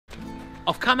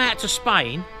I've come out to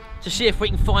Spain to see if we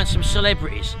can find some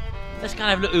celebrities. Let's go and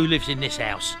have a look who lives in this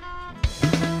house.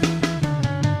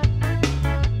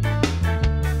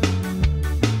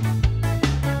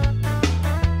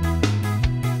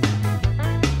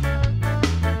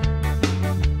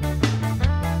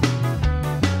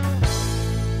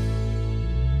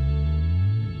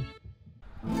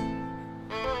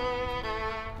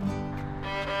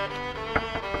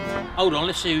 Hold on,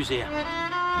 let's see who's here.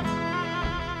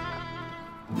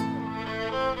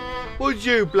 What do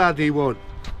you bloody want?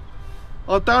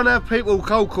 I don't have people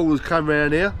cold callers come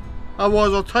round here.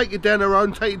 Otherwise I'll take you down the road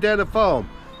and take you down the farm,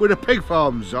 where the pig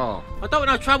farms are. I don't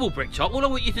want no trouble, Bricktop. All I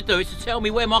want you to do is to tell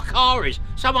me where my car is.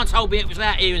 Someone told me it was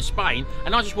out here in Spain,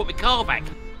 and I just want my car back.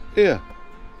 Here.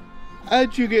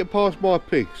 How'd you get past my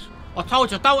pigs? I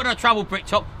told you, I don't want no trouble,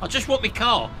 Bricktop. I just want my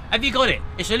car. Have you got it?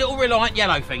 It's a little Reliant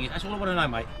yellow thing. That's all I want to know,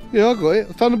 mate. Yeah, I got it.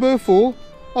 Thunderbird 4.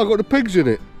 I got the pigs in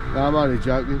it. No, I'm only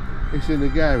joking. It's in the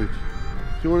garage. Do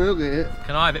you want to look at it?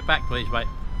 Can I have it back, please, mate?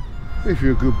 If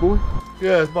you're a good boy.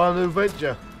 Yeah, it's my new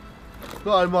venture.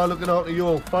 Not only am I looking after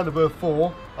your Thunderbird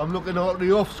 4, I'm looking after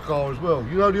the Off's car as well.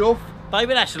 You know the Off?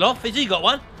 David Hasselhoff, has he got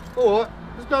one? Alright,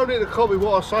 there's no need to copy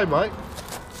what I say, mate.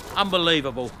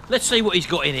 Unbelievable. Let's see what he's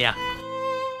got in here.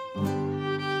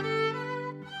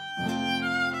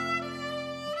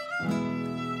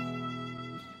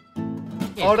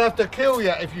 I'd have to kill you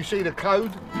if you see the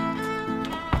code.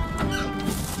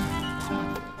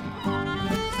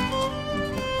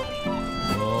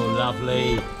 Oh,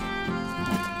 lovely.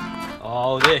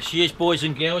 Oh, there she is, boys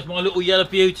and girls, my little yellow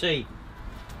beauty.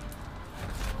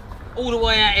 All the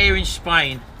way out here in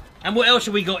Spain. And what else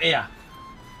have we got here?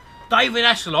 David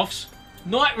Hasselhoff's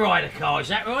Night Rider car, is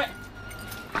that right?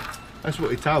 That's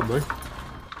what he told me.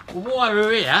 Well, while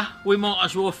we're here, we might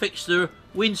as well fix the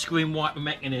windscreen wiper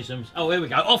mechanisms. Oh, here we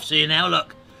go. Off's here now,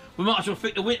 look. We might as well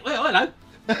fix the well, hello.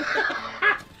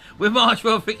 We might as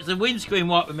well fix the windscreen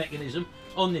wiper mechanism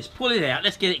on this. Pull it out.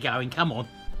 Let's get it going. Come on.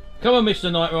 Come on,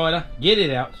 Mr. Night Rider. Get it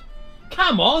out.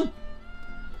 Come on.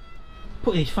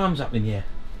 Putting his thumbs up in the air.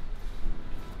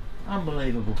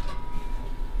 Unbelievable.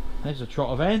 There's the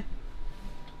Trotter van.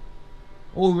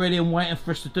 All ready and waiting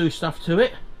for us to do stuff to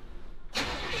it.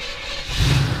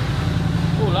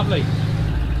 Oh, lovely.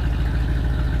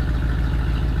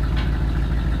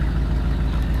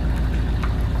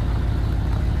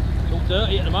 It's all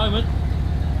dirty at the moment.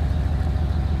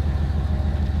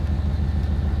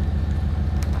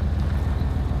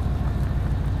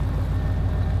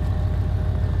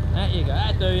 There you go,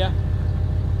 that'll do ya.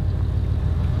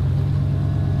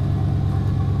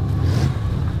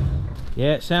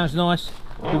 Yeah, it sounds nice.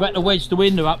 We've had to wedge the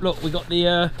window up. Look, we've got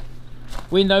the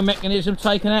window mechanism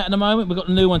taken out at the moment. We've got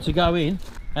the new one to go in.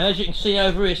 And as you can see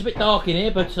over here, it's a bit dark in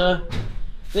here, but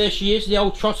there she is, the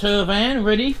old Trotter van,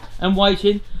 ready and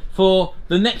waiting for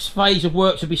the next phase of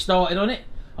work to be started on it.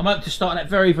 I'm hoping to start that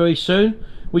very, very soon.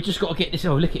 We just got to get this.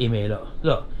 Oh, look at him here, look.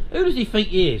 Look. Who does he think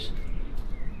he is?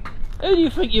 Who do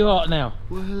you think you are now?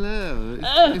 Well, hello.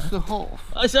 It's the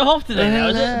Hoff. It's a Hoff today now,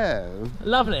 is hello. it?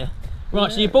 Lovely.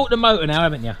 Right, so you bought the motor now,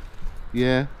 haven't you?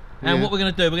 Yeah. And yeah. what we're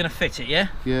going to do, we're going to fit it, yeah?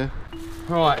 Yeah.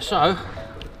 Right, so,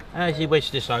 how does he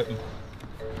wedge this open?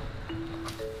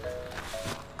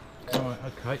 Right,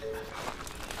 okay.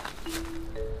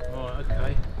 Right,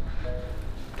 okay.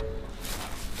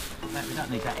 We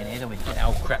don't need that in here, do we? Get that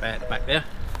old crap out the back there.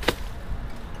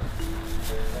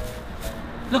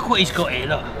 Look what he's got here,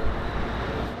 look.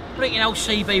 Blinking old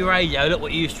CB radio, look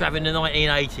what you used to have in the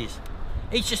 1980s.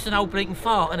 He's just an old blinking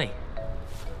fart, isn't he?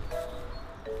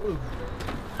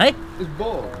 Hey? It's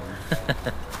bored.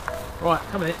 Right,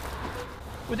 come in.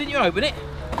 Well, didn't you open it?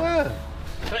 Yeah.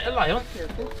 Better lay on.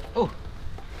 Oh,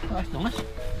 that's nice.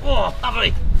 Oh,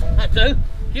 lovely. That do.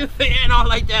 You fit it and I'll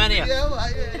lay down here. Yeah,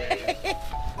 right, yeah.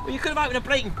 Well, you could have opened a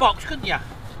blinking box, couldn't you?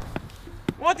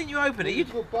 Why didn't you open it?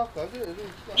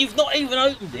 You've not even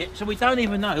opened it, so we don't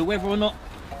even know whether or not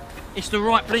it's the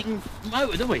right blinking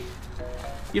motor, do we?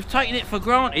 You've taken it for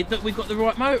granted that we've got the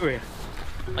right motor here.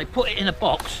 They put it in a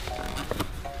box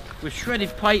with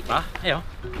shredded paper. Here.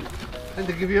 And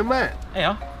to give you a mat.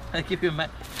 Here. They give you a mat.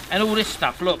 And all this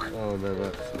stuff, look. Oh no,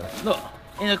 that's stuff. Look.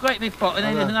 In a great big box, and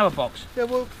then there's another box. Yeah,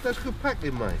 well, that's good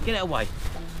packing, mate. Get it away.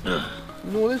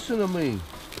 No, listen to me.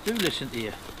 Do listen to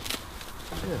you.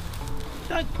 Yeah.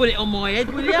 Don't put it on my head,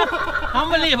 will you?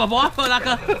 Unbelievable. I feel like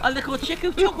a little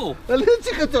chicken tuckle. A little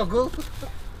chicken tuckle.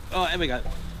 Alright, here we go.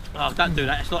 Oh, don't do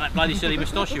that. It's not that bloody silly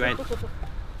moustache you had.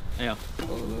 Yeah.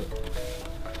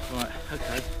 Right,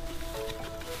 okay.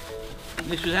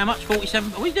 This was how much?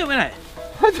 47? What are you doing with that?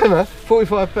 I don't know,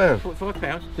 £45.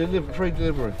 £45? Free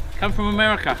delivery. Come from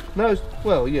America. No, it's,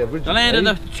 well, yeah, originally. The land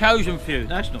of the chosen few.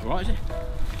 No, that's not right, is it?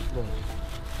 No.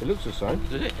 It looks the same.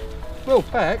 Does it? Well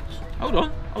packed. Hold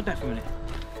on, hold that for a minute.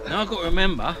 Now I've got to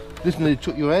remember. This nearly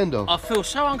took your hand off. I feel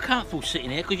so uncomfortable sitting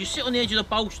here because you sit on the edge of the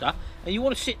bolster and you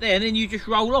want to sit there and then you just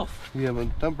roll off. Yeah,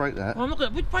 but don't break that. Well, I'm not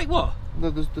going to break what? No,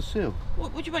 there's the seal.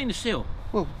 What do you mean the seal?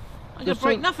 Well, I'm going to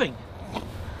break nothing.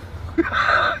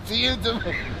 To you, to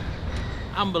me.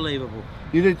 Unbelievable.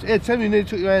 You need. Yeah, tell me you nearly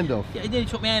took your hand off. Yeah, it nearly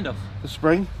took my hand off. The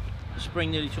spring. The spring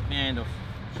nearly took my hand off.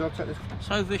 Shall I take this?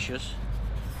 So vicious.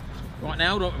 Right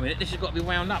now, hold on a minute. This has got to be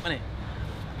wound up, isn't it?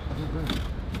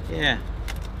 Yeah.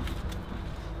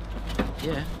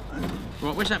 Yeah.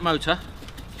 Right, where's that motor?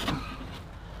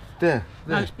 There.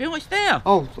 No, it's behind. It's there.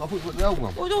 Oh, I thought you got the old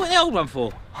one. What do you want the old one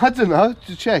for? I don't know.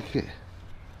 To check it.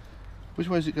 Which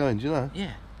way is it going? Do you know?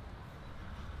 Yeah.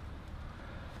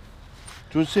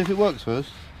 Do you want to see if it works first?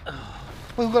 Well,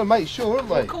 we've got to make sure, haven't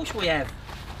we? Well, of course we have.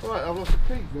 Right, I've lost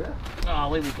the keys now.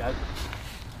 Oh, here we go.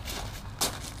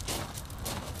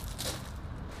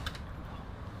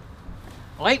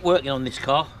 I hate working on this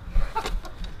car.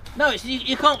 No, it's,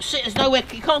 you can't sit. There's nowhere.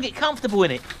 You can't get comfortable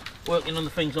in it. Working on the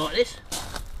things like this.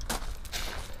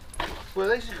 Well,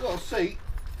 at least it's got a seat.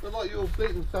 Not like your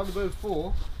Beaton Thunderbird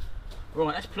 4.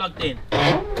 Right, that's plugged in.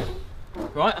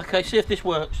 Right, okay. See if this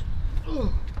works.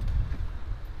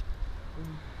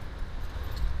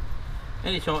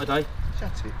 Any time today.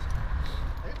 Shut it.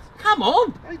 Come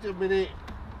on. Wait a minute.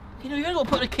 You know, you ain't got to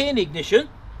put the key in the ignition.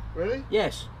 Really?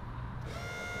 Yes.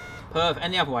 Perfect.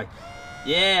 And the other way.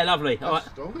 Yeah, lovely. That's all right.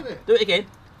 strong, isn't it? Do it again.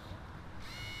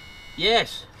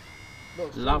 Yes.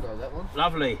 Not strong though, that one.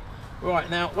 Lovely. Right,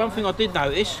 now, one thing I did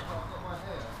notice,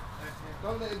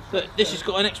 that this has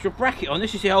got an extra bracket on.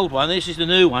 This is the old one, this is the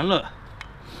new one, look.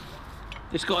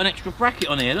 It's got an extra bracket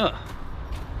on here, look.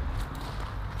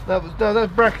 No,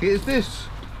 that bracket is this.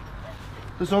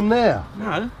 That's on there.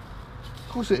 No. Of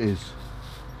course it is.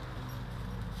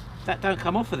 That don't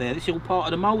come off of there. This is all part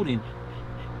of the moulding.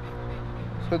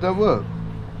 So it don't work?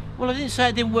 Well, I didn't say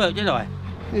it didn't work, did I?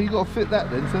 Yeah, you got to fit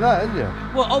that then to that, haven't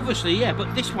you? Well, obviously, yeah,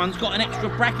 but this one's got an extra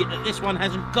bracket that this one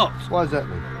hasn't got. Why is that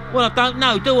then? Well, I don't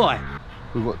know, do I?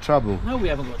 We've got trouble. No, we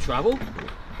haven't got trouble.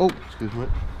 Oh, excuse me.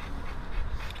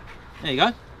 There you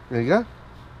go. There you go.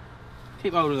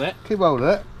 Keep hold of that. Keep hold of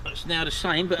that. It's now the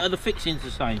same, but are the fixings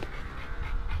the same?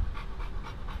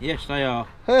 Yes, they are.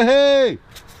 Hey, hey!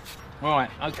 Right,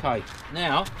 okay.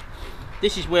 Now,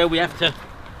 this is where we have to...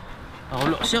 Oh,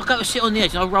 look, see, I've got to sit on the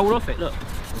edge and I'll roll off it, look.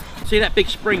 See that big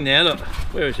spring there, look.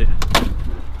 Where is it?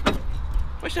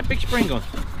 Where's that big spring gone?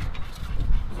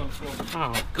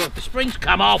 Oh, God, the spring's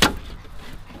come off!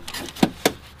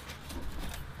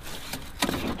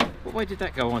 What way did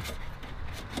that go on? It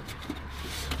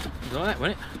was like that,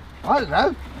 wasn't it? I don't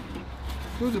know.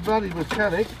 Who's a bloody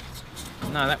mechanic?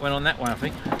 No, that went on that way, I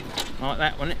think. Like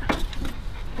that, wasn't it?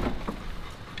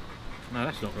 No,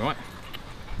 that's not right.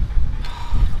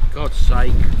 God's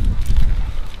sake.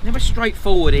 Never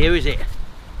straightforward here, is it?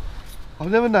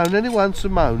 I've never known anyone to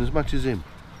moan as much as him.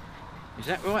 Is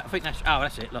that right? I think that's... Oh,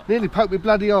 that's it, look. Nearly poked my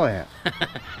bloody eye out.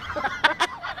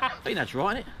 I think that's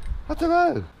right, isn't it? I don't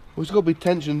know. Well, it's got to be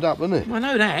tensioned up, isn't it? Well, I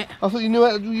know that. I thought you knew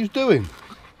what you was doing.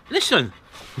 Listen.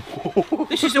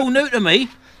 This is all new to me.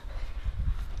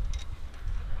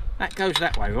 That goes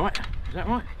that way, right? Is that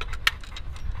right?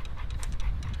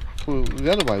 Well,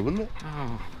 the other way, wouldn't it?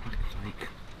 Oh, for fuck's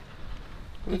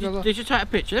sake. Did you take a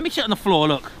picture? Let me sit on the floor,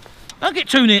 look. Don't get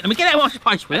too near to me. Get out of my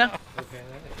space with her.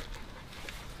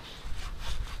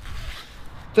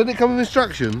 Didn't it come with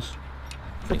instructions?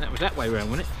 I think that was that way round,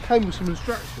 wasn't it? Came with some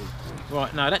instructions.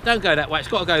 Right, no, that don't go that way. It's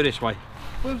got to go this way.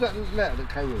 Where was that letter that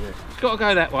came with it? It's got to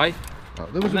go that way. Oh,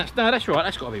 there was No, that's right.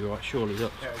 That's got to be right, surely,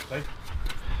 look.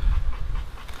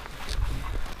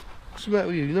 What's the matter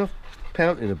with you? You're not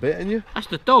pouting a bit, ain't you? That's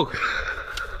the dog.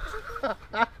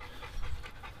 I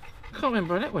can't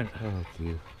remember how that went. Oh,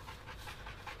 dear.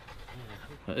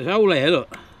 There's a hole there,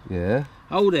 look. Yeah.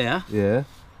 Hole there. Yeah.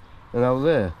 And over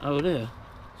there. Oh, there.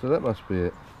 So that must be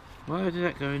it. Why did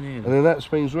that go in here? And then that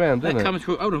spins round, doesn't That it? comes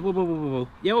through. Hold on. Whoa, whoa, whoa, whoa.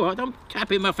 Yeah, all right. Don't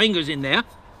tap in my fingers in there.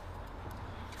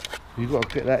 You've got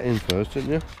to get that in first,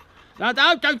 haven't you? No,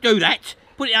 don't do that.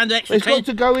 Put it under extra. It's got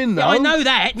to go in though. Yeah, I know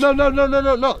that.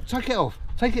 No. Take it off.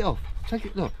 Take it off. Take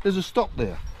it. Look, there's a stop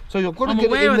there. So you've got to get it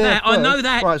in there. I'm aware of that. First. I know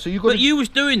that. Right. So you've got. But you was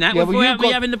doing that without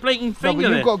me having the blinking finger. No, but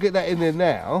there. you've got to get that in there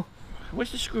now.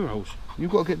 Where's the screw holes?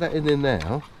 You've got to get that in there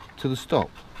now to the stop.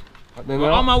 Right,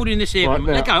 I'm holding this here. Right,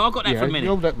 Let go. I've got that for a minute. You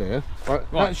hold that there. Right.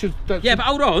 That should. Yeah, but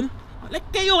hold on.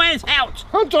 Get your hands out.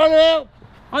 I'm trying to help.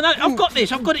 I know. I've got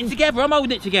this. I've got it together. I'm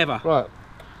holding it together. Right.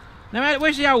 Now,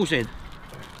 where's the holes in?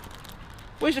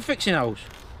 Where's the fixing holes?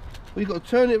 Well, you've got to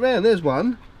turn it round. There's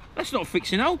one. That's not a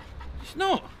fixing hole. It's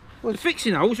not. Well, the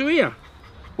fixing holes are here.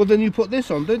 Well, then you put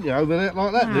this on, didn't you? Over there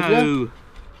like that, didn't you?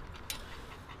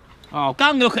 Oh,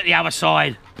 go and look at the other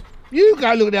side. You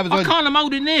go look at the other side. I can't, I'm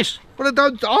holding this. Well, I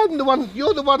don't. I'm the one.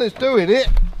 You're the one that's doing it.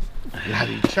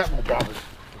 Bloody Chapel Brothers.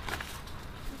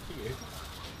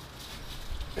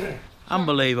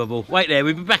 Unbelievable. Wait there,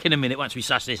 we'll be back in a minute once we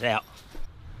suss this out.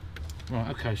 Right,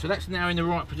 okay, so that's now in the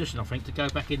right position, I think, to go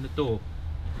back in the door.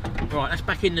 Right, that's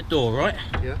back in the door, right?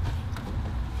 Yeah.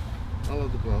 I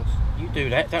love the glass. You do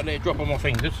that, don't let it drop on my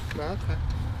fingers. No, okay.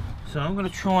 So I'm going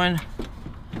to try and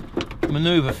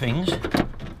manoeuvre things.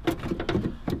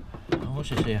 Oh, what's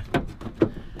this here?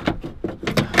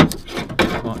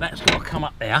 Right, that's got to come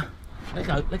up there.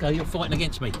 Let go, you're fighting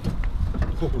against me.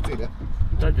 Oh dear.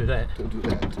 Don't do that. Don't do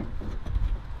that.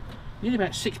 You need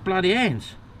about 6 bloody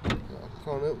hands. I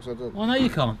can't help because I don't. Well, no, you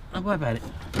can't. Don't worry about it.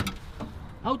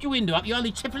 Hold your window up. You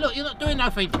only tip. Look, you're not doing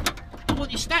nothing. I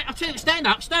want you stand. I tell you, stand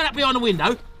up. Stand up behind the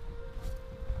window.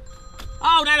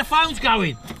 Oh, now the phone's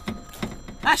going.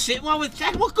 That's it. One with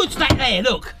Jack. What good's that there?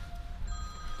 Look.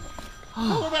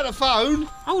 What about the phone?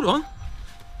 Hold on.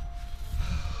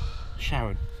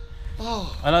 Sharon.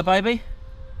 Oh. Hello, baby.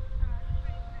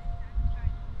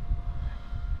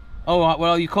 All right.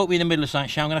 Well, you caught me in the middle of something,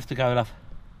 Sharon. I'm gonna have to go, love.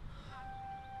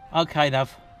 Okay,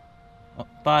 love. Oh,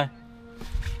 bye.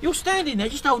 You're standing there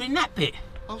just holding that bit.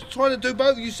 I was trying to do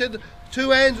both. You said 2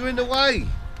 hands were in the way.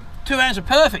 2 hands are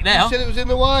perfect now. You said it was in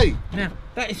the way. Now,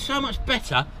 that is so much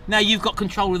better. Now you've got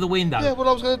control of the window. Yeah, well,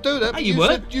 I was going to do that. Hey,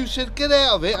 But you said get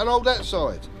out of it and hold that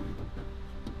side.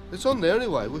 It's on there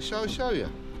anyway. We'll show you.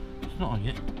 It's not on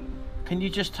yet. Can you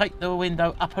just take the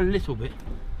window up a little bit?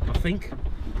 I think.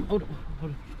 Hold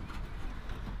on.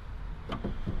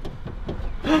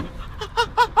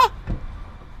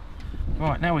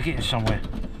 Right, now we're getting somewhere.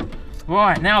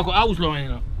 Right, now I've got holes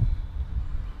lining up.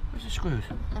 Where's the screws?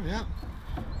 Hurry up.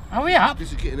 Hurry up.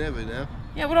 This is getting heavy now.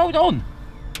 Yeah, well, hold on.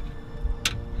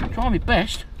 Try my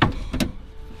best.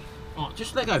 Right,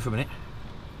 just let go for a minute.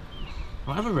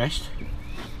 Right, have a rest.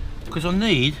 Because I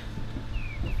need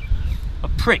a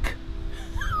prick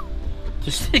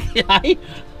to stick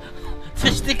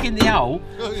to stick in the hole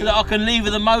so that I can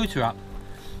lever the motor up.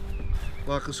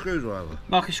 Like a screwdriver?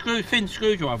 Like a thin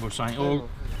screwdriver or something, or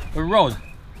a rod.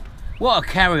 What a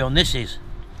carry on this is.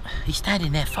 He's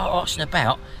standing there farting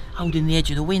about, holding the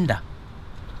edge of the window.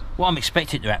 What I'm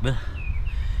expecting to happen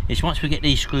is once we get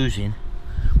these screws in,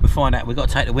 we'll find out we've got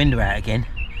to take the window out again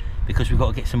because we've got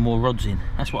to get some more rods in.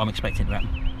 That's what I'm expecting to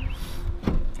happen.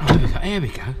 Oh, here we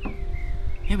go.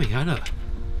 Here we go, look.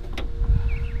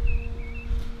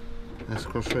 That's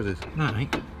cross-threaded. No, it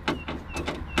ain't.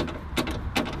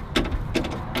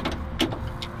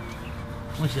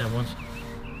 Where's the other ones?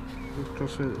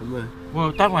 Cross-threaded in there.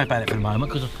 Well, don't worry about it for the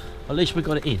moment because at least we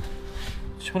got it in.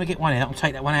 Just want to get one in. I'll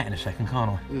take that one out in a second,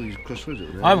 can't I? Yeah, you cross-threaded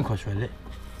it there. I haven't cross-threaded it.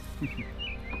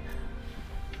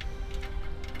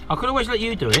 I could always let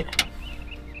you do it.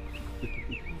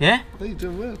 Yeah? No, you're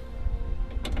doing well.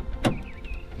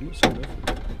 I'm not saying nothing.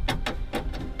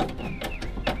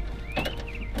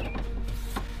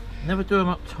 Never do them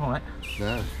up tight.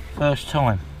 No. First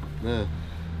time. No. What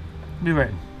do you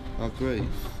reckon? I agree.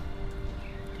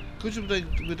 Because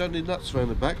we don't need nuts around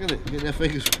the back, innit? Getting their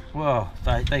fingers. Well,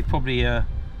 they probably, I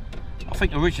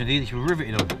think originally these were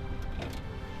riveted on.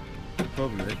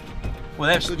 Probably. Well,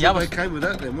 that's Good the job other. they came with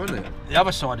that then, wasn't it? The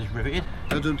other side is riveted.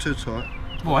 Don't do them too tight.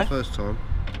 Why? First time.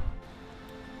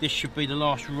 This should be the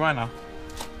last runner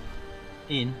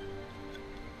in,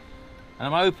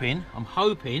 and I'm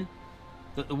hoping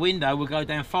that the window will go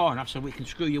down far enough so we can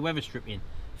screw your weather strip in.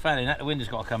 Failing that, the window's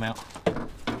got to come out.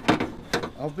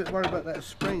 I'm a bit worried about that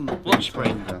spring. What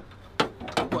spring?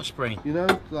 What spring? You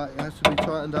know, like it has to be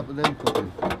tightened up and then put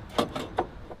in.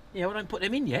 Yeah, well, don't put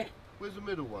them in yet. Where's the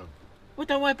middle one? Well,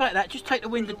 don't worry about that. Just take the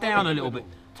window down a little bit.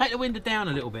 Take the window down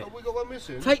a little bit. Oh, we got one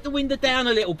missing. Take the window down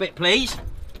a little bit, please.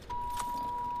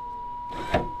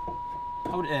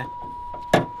 Hold it there.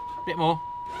 Bit more.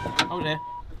 Hold it there.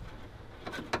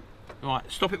 Right,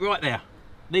 stop it right there.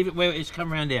 Leave it where it is.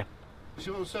 Come around here. See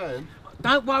what I'm saying?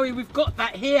 Don't worry, we've got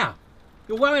that here.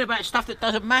 You're worrying about stuff that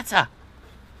doesn't matter.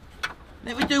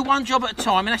 Let me do one job at a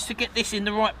time, and that's to get this in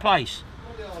the right place.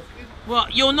 Well,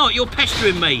 you're not. You're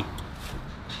pestering me.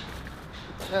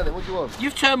 Now then, what do you want?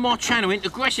 You've turned my channel into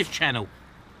aggressive channel.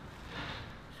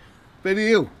 Benny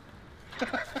Hill.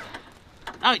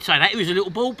 Don't say that. He was a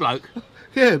little bald bloke.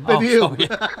 Yeah, Benny Hill. Sorry.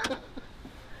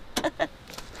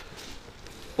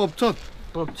 Bob Todd.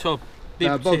 Bob Todd.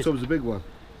 Bob Todd's a big one.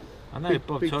 I know who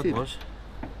Bob big Todd tin. was.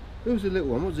 Who's the little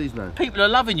one? What's his name? People are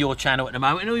loving your channel at the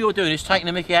moment, and all you're doing is taking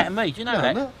the mickey out of me. Do you know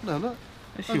that? No.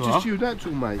 Yes, That's you just are. you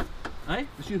natural, mate. Eh?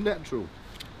 It's you natural.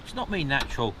 It's not me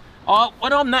natural.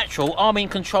 When I'm natural, I'm in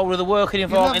control of the working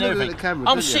environment and everything. Camera,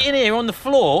 I'm sitting here on the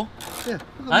floor. Yeah,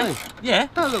 look at me. Yeah.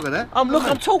 Don't look at that. I'm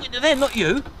talking to them, not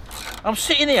you. I'm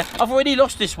sitting here. I've already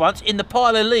lost this once in the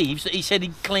pile of leaves that he said he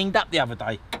cleaned up the other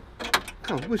day.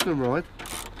 Come on, whistle and ride.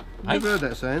 Never heard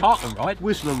that saying. Park and ride.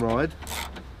 Whistle and ride.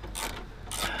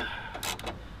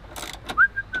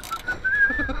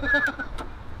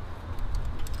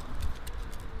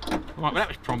 Right, well that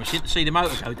was promising to see the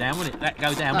motor go down, wasn't it? That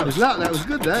go down. That was luck. That was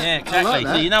good. That. Yeah, exactly. Like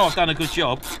that. So you know I've done a good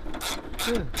job.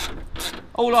 Yeah.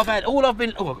 All I've been. Oh, I've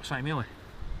got something in my eye.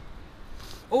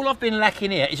 All I've been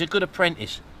lacking here is a good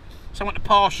apprentice. Someone to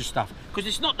pass your stuff. Because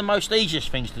it's not the most easiest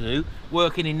things to do,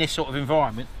 working in this sort of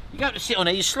environment. You go to sit on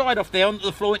there, you slide off there onto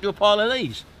the floor into a pile of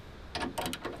leaves.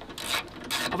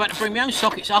 I've had to bring my own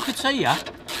sockets. I could see ya.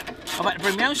 I've had to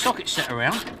bring my own sockets set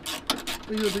around.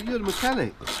 You're the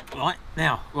mechanic. Right,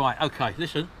 now, right, okay,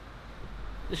 listen.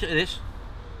 Listen to this.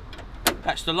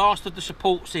 That's the last of the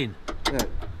supports in. Yeah.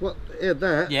 What? Yeah,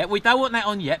 that. Yeah, we don't want that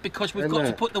on yet because we've And got to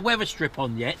that. put the weather strip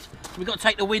on yet. We've got to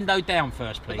take the window down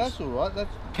first, please. But that's all right.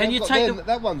 Can you take the...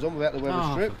 That one's on without the weather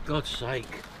strip. For God's sake.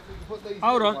 Put these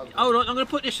Hold on, ones hold on. I'm going to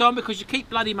put this on because you keep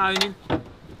bloody moaning.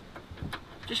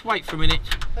 Just wait for a minute.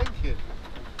 Thank you.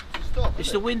 It's a stop.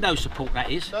 It's the window support, that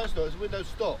is. No, it's not. It's a window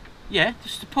stop. Yeah, the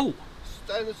support.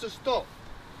 And it's a stop.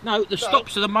 No, the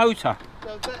stops are the motor.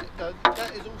 No,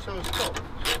 that is also a stop.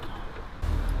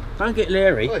 Don't get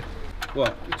leery. Oi,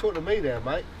 What? you're talking to me now,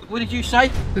 mate. What did you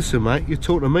say? Listen, mate, you're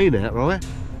talking to me now, right?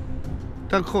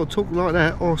 Don't talk like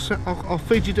that, or I'll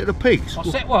feed you to the pigs. I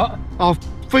said what? I'll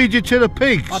feed you to the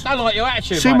pigs. I don't like your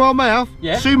attitude, See mate. my mouth?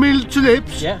 Yeah. See me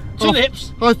lips? Yeah.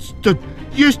 Lips?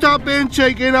 You start being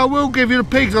cheeky and I will give you the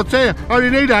pigs, I tell you. I only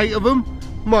need 8 of them.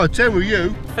 Might 10 with you.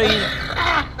 Feed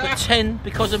the 10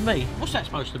 because of me. What's that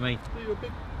supposed to mean? You're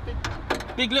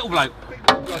a Big little bloke. big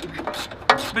bloke.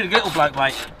 Big little bloke,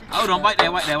 mate. Hold on, wait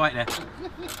there.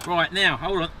 Right, now,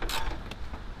 hold on.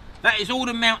 That is all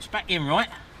the mounts back in, right?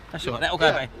 That's all right, that'll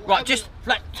go back. Right, just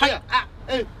take...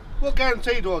 Hey, what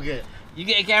guarantee do I get? You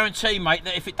get a guarantee, mate,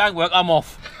 that if it don't work, I'm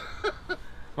off.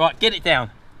 Right, get it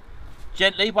down.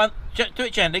 Gently, do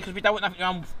it gently, because we don't want nothing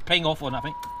to go ping off or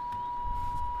nothing.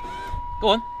 Go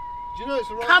on. Do you know it's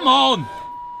the right Come way? on!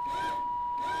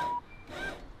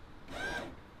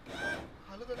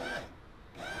 Oh, look at that.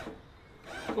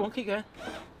 Go on, keep going.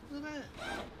 Look at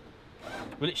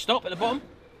that. Will it stop at the bottom?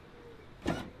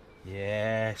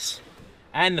 Yes.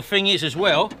 And the thing is as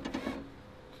well...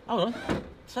 Hold on.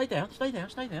 Stay down.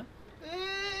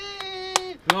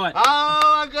 Right. Oh,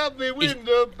 I got my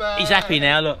window back. He's happy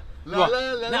now, look. La, Right.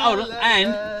 la, la, Now, hold on. la,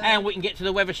 And we can get to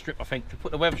the weather strip, I think, to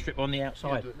put the weather strip on the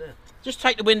outside. Do it now. Just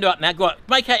take the window up now. Go on.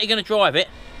 Make out you're going to drive it.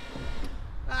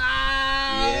 Oh,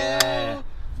 Yeah.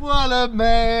 What a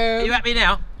man. Are you happy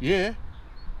now? Yeah.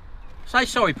 Say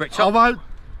sorry, Brick. I won't.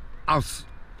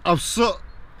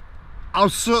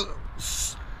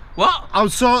 What?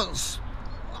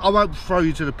 I won't throw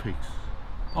you to the pigs.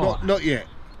 Oh, Not yet.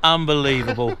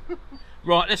 unbelievable.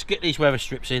 Right, let's get these weather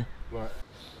strips in. Right.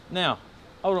 Now,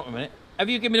 hold on a minute. Have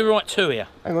you given me the right two here?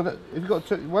 Hang on. If you've got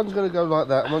two, one's going to go like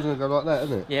that, and one's going to go like that,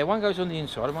 isn't it? Yeah, one goes on the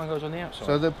inside and one goes on the outside.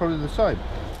 So they're probably the same.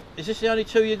 Is this the only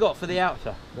two you got for the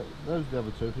outer? Those are the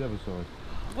other two for the other side.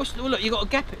 Well, look, you got a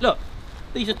gap. Look,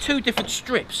 these are two different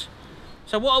strips.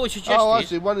 So what I would suggest Oh, I is...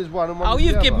 see. One is one and one Oh, is the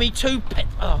you've other. given me two...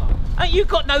 Ain't you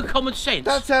got no common sense?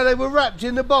 That's how they were wrapped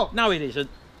in the box. No, it isn't.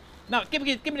 No, give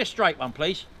me the straight one,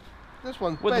 please. This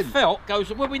one's Well, bent. the felt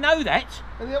goes... Well, we know that.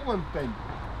 And the other one's bent.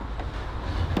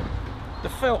 The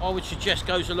felt, I would suggest,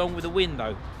 goes along with the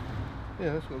window.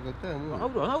 Yeah, that's got to go down, isn't it?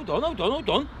 Hold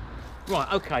on.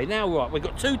 Right, okay, now right, we've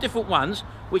got two different ones,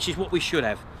 which is what we should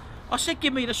have. I said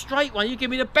give me the straight one, you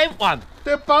give me the bent one.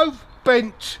 They're both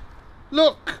bent.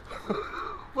 Look.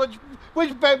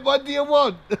 Which bent one do you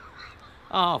want?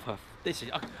 Oh, this is...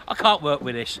 I can't work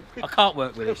with this. I can't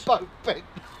work with They're this. both bent.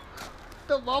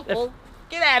 Not my fault.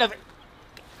 Get out of it.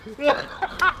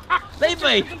 Leave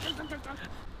me.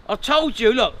 I told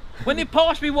you, look, when you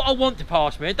pass me what I want to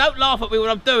pass me, don't laugh at me when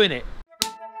I'm doing it.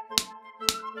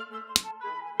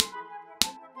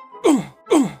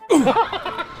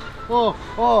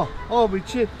 Oh, my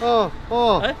chin.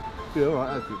 Oh. Eh? Yeah, all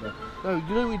right, that's it. Now. No,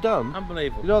 you know what we done?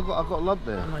 Unbelievable. You know, I got a lump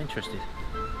there. I'm not interested.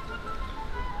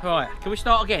 Right, can we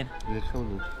start again? Yeah,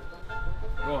 come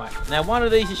on. Right, now one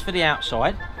of these is for the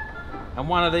outside, and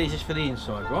one of these is for the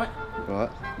inside, right? Right.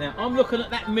 Now I'm looking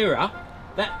at that mirror,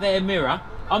 that there mirror,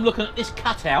 I'm looking at this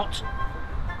cutout,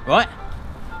 right?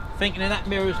 Thinking that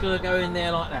mirror is going to go in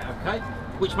there like that, okay?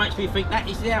 which makes me think that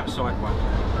is the outside one.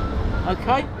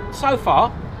 Okay, so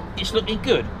far it's looking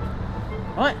good,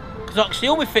 right? Because I can see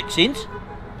all my fixings,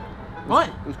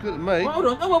 right? It's good to me. Well, hold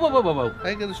on, whoa.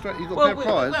 Ain't gonna straight. You got a pair of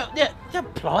pliers. Well, yeah, you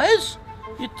have pliers.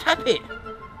 You tap it.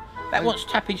 That wants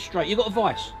tapping straight. You got a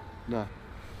vice? No.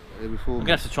 Before. I'm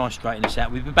gonna have to try and straighten this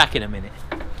out. We'll be back in a minute.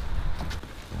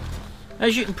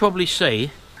 As you can probably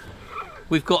see,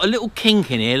 we've got a little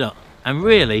kink in here, look, and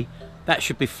really that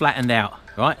should be flattened out,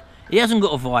 right? He hasn't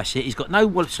got a vice here. He's got no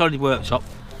solid worktop.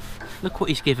 Look what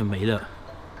he's given me, look.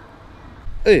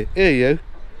 Here you.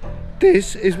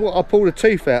 This is what I pull the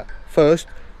teeth out first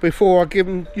before I give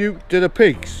them you to the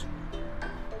pigs.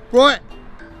 Right?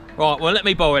 Right, well, let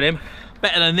me borrow them.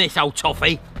 Better than this, old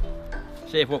toffee.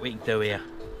 See what we can do here.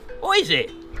 What is it?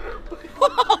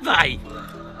 What are they?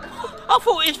 I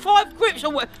thought it was 5 grips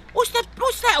or what? What's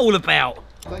that all about?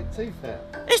 Take teeth out.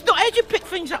 It's not. How'd you pick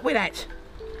things up with that?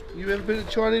 You ever been to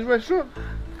a Chinese restaurant?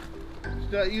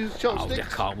 Don't use chopsticks? Oh,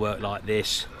 I can't work like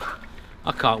this.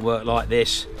 I can't work like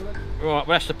this. Right, well,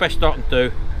 that's the best I can do.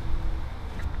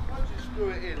 Why don't you screw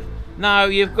it in? No,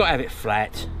 you've got to have it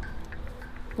flat.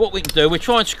 What we can do, we'll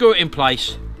try and screw it in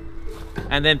place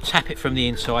and then tap it from the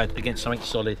inside against something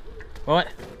solid. Right?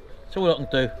 That's all I can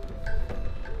do.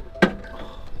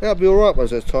 That'll be alright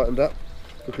once that's tightened up,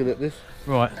 looking at this.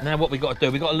 Right, now what we've got to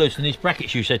do, we've got to loosen these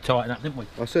brackets you said tighten up, didn't we?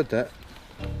 I said that.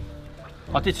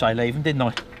 I did say leave them, didn't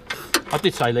I? I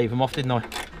did say leave them off, didn't I?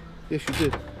 Yes, you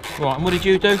did. Right, and what did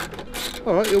you do?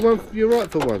 Alright, you're right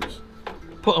for once.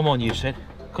 Put them on, you said.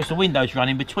 Because the window's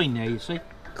running between there, you see.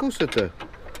 Of course I do.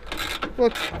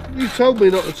 Well, you told me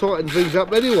not to tighten things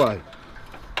up anyway.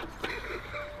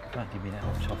 Don't give me that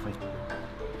old toffee.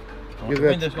 Right, the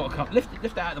window's got to come. Lift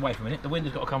that out of the way for a minute. The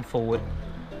window's got to come forward.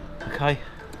 Okay.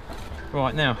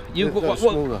 Right now,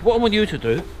 what I want you to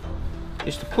do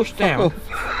is to push down.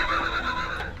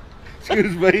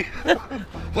 Excuse me.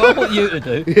 What I want you to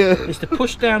do is to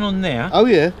push down on there. Oh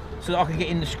yeah. So that I can get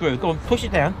in the screw. Go on, push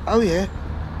it down. Oh yeah.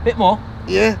 Bit more.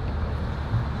 Yeah.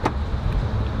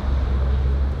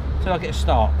 Till I get a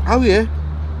start. Oh yeah.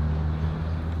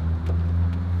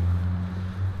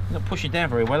 You're not pushing down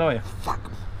very well, are you? Fuck.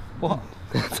 What?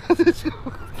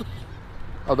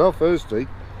 I'm not thirsty.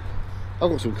 I've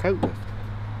got some coke left.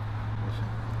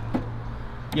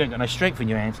 You ain't got no strength in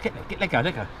your hands. Let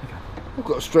go. I've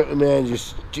got strength in my hands, you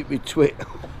stupid twit.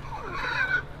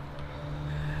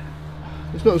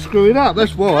 It's not screwing up,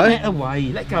 that's why. Get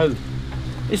away, let go.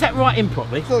 Is that right in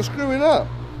properly? It's not screwing up.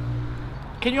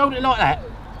 Can you hold it like that?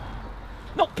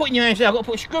 Not putting your hands there, I've got to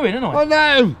put a screw in, haven't I? Oh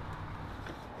no!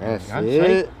 That's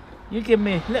it. You give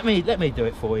me, let me do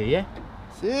it for you, yeah?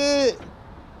 That's it.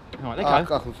 Right, let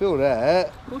go. I can feel that.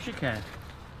 Of course you can.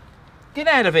 Get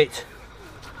out of it.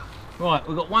 Right,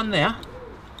 we've got one there.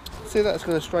 See, that's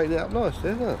going to straighten it up nice,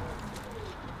 isn't it?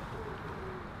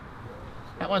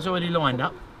 That one's already lined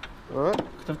up. Alright.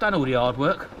 Because I've done all the hard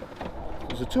work.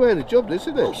 It's a two-handed job, this,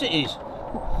 isn't it? Of course it is.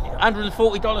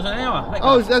 $140 an hour. Let go.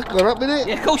 Oh, that's gone up, isn't it?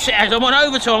 Yeah, of course it has. I'm on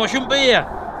overtime. I shouldn't be here.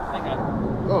 Let go.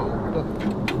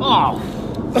 Oh.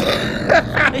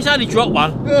 Oh. He's only dropped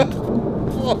one.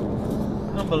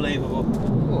 Oh. Unbelievable.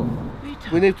 Oh.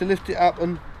 We need to lift it up,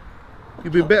 and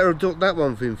you'd be better to do that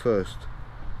one thing first.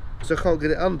 Because I can't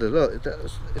get it under. Look,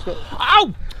 it's not.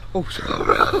 Ow! Oh,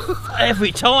 sorry.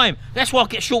 Every time. That's why I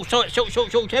get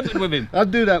short-tempered with him. I'll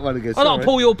do that one again. I'll not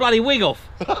pull your bloody wig off.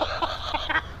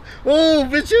 Oh,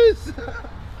 bitches!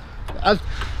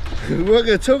 We weren't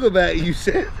going to talk about it, you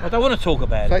said. I don't want to talk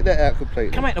about it. Take that out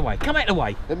completely. Come out the way. Come out the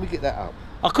way. Let me get that up.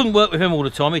 I couldn't work with him all the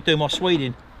time. He'd do my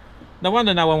Sweding. No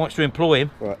wonder no one wants to employ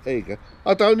him. Right, here you go.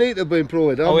 I don't need to be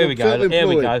employed. Oh, here we go. Here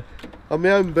we go. I'm my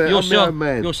own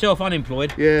man. You're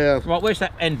self-unemployed. Yeah. Right, where's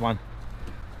that end one?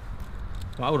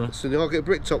 Right, hold on. So I'll get a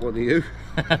brick top onto you.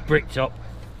 Brick top.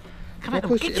 Come on,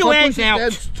 get if your I hands push out.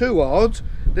 It down too hard,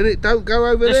 then it don't go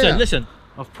over there. Listen.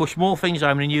 I've pushed more things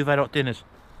home than you've had hot dinners.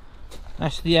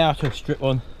 That's the outer strip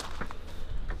on.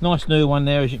 Nice new one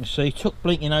there, as you can see. Took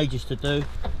blinking ages to do.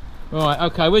 Right,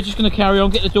 okay, we're just going to carry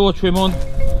on, get the door trim on,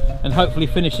 and hopefully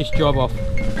finish this job off.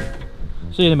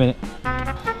 See you in a minute.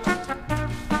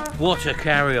 What a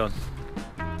carry on.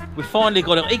 We finally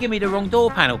got it. He gave me the wrong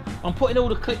door panel. I'm putting all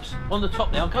the clips on the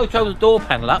top now. I'll go throw the door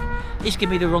panel up. He's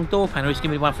giving me the wrong door panel. He's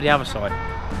giving me the one for the other side.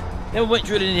 Then we went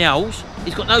drilling the holes.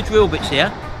 He's got no drill bits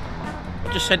here.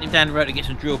 I just sent him down the road to get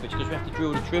some drill bits because we have to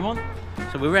drill the trim on.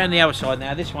 So we're around the other side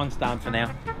now. This one's done for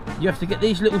now. You have to get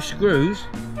these little screws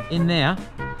in there,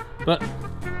 but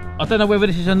I don't know whether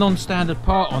this is a non-standard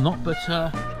part or not, but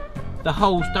the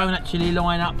holes don't actually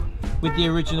line up with the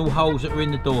original holes that were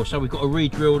in the door, so we've got to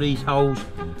re-drill these holes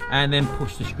and then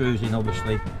push the screws in,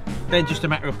 obviously. Then just a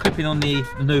matter of clipping on the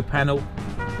new panel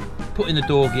putting the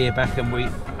door gear back, and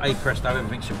hey presto,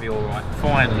 everything should be all right,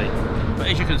 finally. But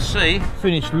as you can see,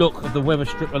 finished look of the weather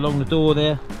strip along the door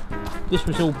there. This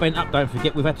was all bent up, don't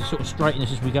forget, we've had to sort of straighten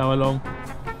this as we go along.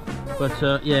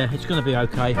 But yeah, it's going to be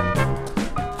okay.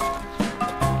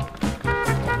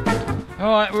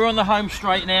 Alright, we're on the home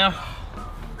straight now.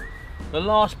 The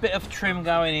last bit of trim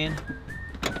going in.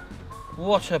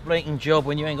 What a blinking job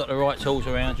when you ain't got the right tools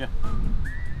around you.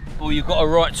 Or you've got a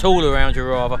right tool around you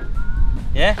rather.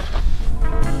 Yeah?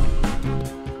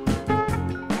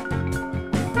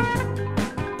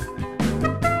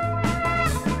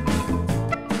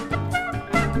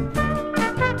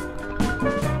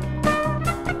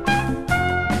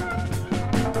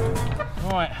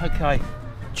 Right, okay.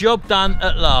 Job done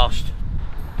at last.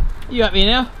 You happy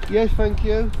now? Yes, thank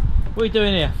you. What are you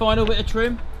doing here? Final bit of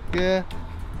trim? Yeah.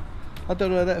 I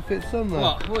don't know how that fits on though.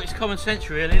 What? Well, it's common sense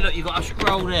really. Look, you've got a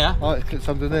scroll there. Oh, it fits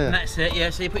under there. And that's it, yeah,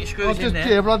 so you put your screws in there.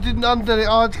 Yeah, but I didn't under it,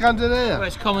 I had to go under there. Well,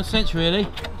 it's common sense really.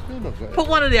 Still not got it. Put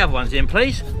one of the other ones in,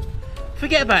 please.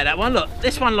 Forget about that one, look.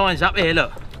 This one lines up here,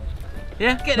 look.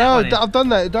 Yeah, get that one in. No, I've done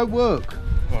that, it don't work.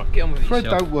 Right, get on with it Thread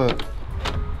yourself. don't work.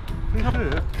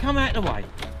 Come out the way.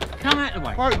 Come out the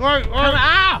way. Right. Come out.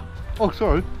 Ah! Oh,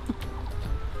 sorry.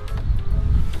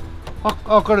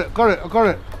 Oh, got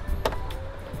it.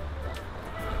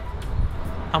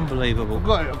 Unbelievable.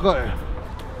 I've got it.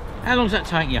 How long's that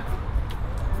take you?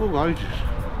 Oh, ages.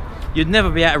 You'd never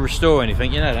be able to restore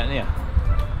anything, you know that, don't you?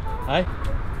 Hey?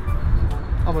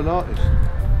 I'm an artist.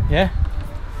 Yeah?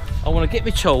 I want to get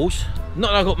my tools,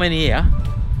 not that I've got many here,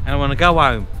 and I want to go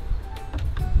home.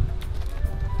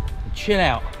 And chill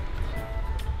out.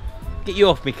 Get you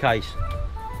off my case.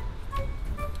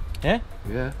 Yeah?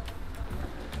 Yeah.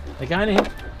 They're going in?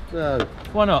 No.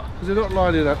 Why not? Because they're not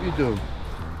lining up, you do them.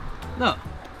 Look.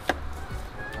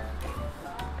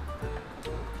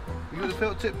 You got a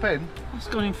felt tip pen? That's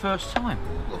gone in first time.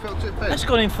 You got a felt tip pen? That's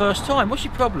gone in first time. What's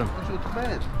your problem? What's your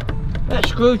demand? That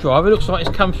screwdriver looks like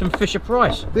it's come from Fisher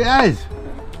Price. It has.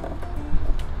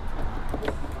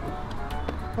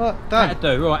 Right, done.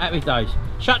 That'll do, right, happy days.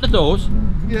 Shut the doors.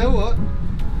 Yeah, what?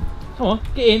 Come on,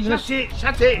 get in.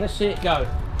 Shut it. Let's see it go.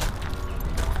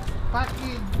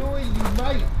 Fucking noisy,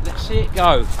 mate. Let's see it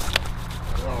go.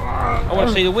 I want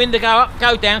to see the window go up,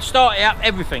 go down, start it up,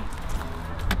 everything.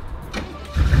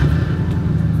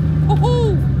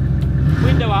 Woohoo!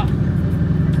 Window up.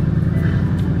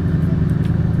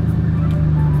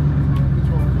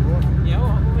 Yeah, all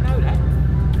right, well, we know that.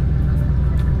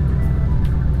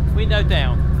 Window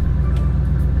down.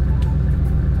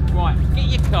 Right, get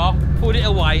your car, put it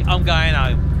away, I'm going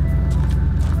home.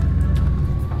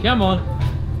 Come on.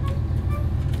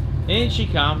 In she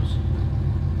comes.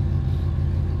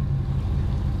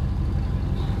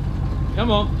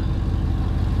 Come on.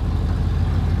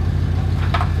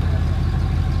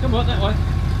 Come on, that way.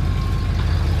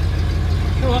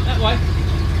 Come on, that way.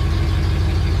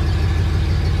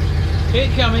 Here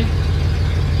it coming.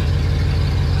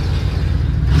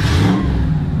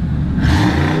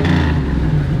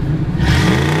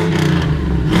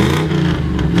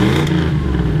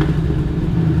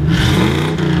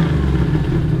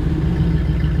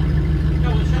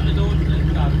 Come on, shut the door and let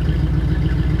it go.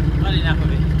 Had enough of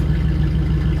it.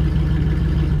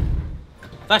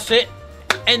 That's it.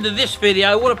 End of this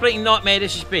video. What a bleeding nightmare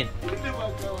this has been.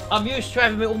 I'm used to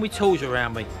having all my tools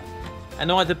around me.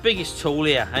 And I had the biggest tool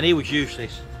here, and he was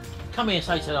useless. Come here and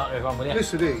say to that everyone, will you?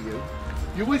 Listen here, you.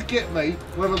 You would get me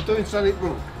when I'm doing something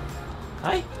wrong.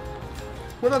 Hey?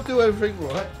 When I do everything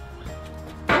right.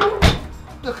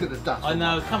 Look at the dust. I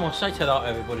know. Come on, say to that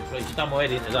everybody, please. You've done my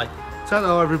head in today.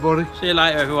 Hello, everybody. See you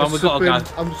later, everyone. We've got to go.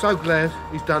 I'm so glad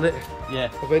he's done it. Yeah.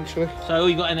 Eventually. So all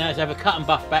you got in there is have a cut and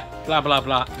buff back, blah, blah,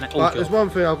 blah. And that all But there's one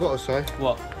thing I've got to say.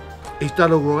 What? He's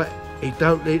done all right. He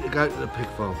don't need to go to the pig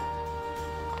farm.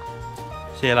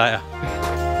 See you later.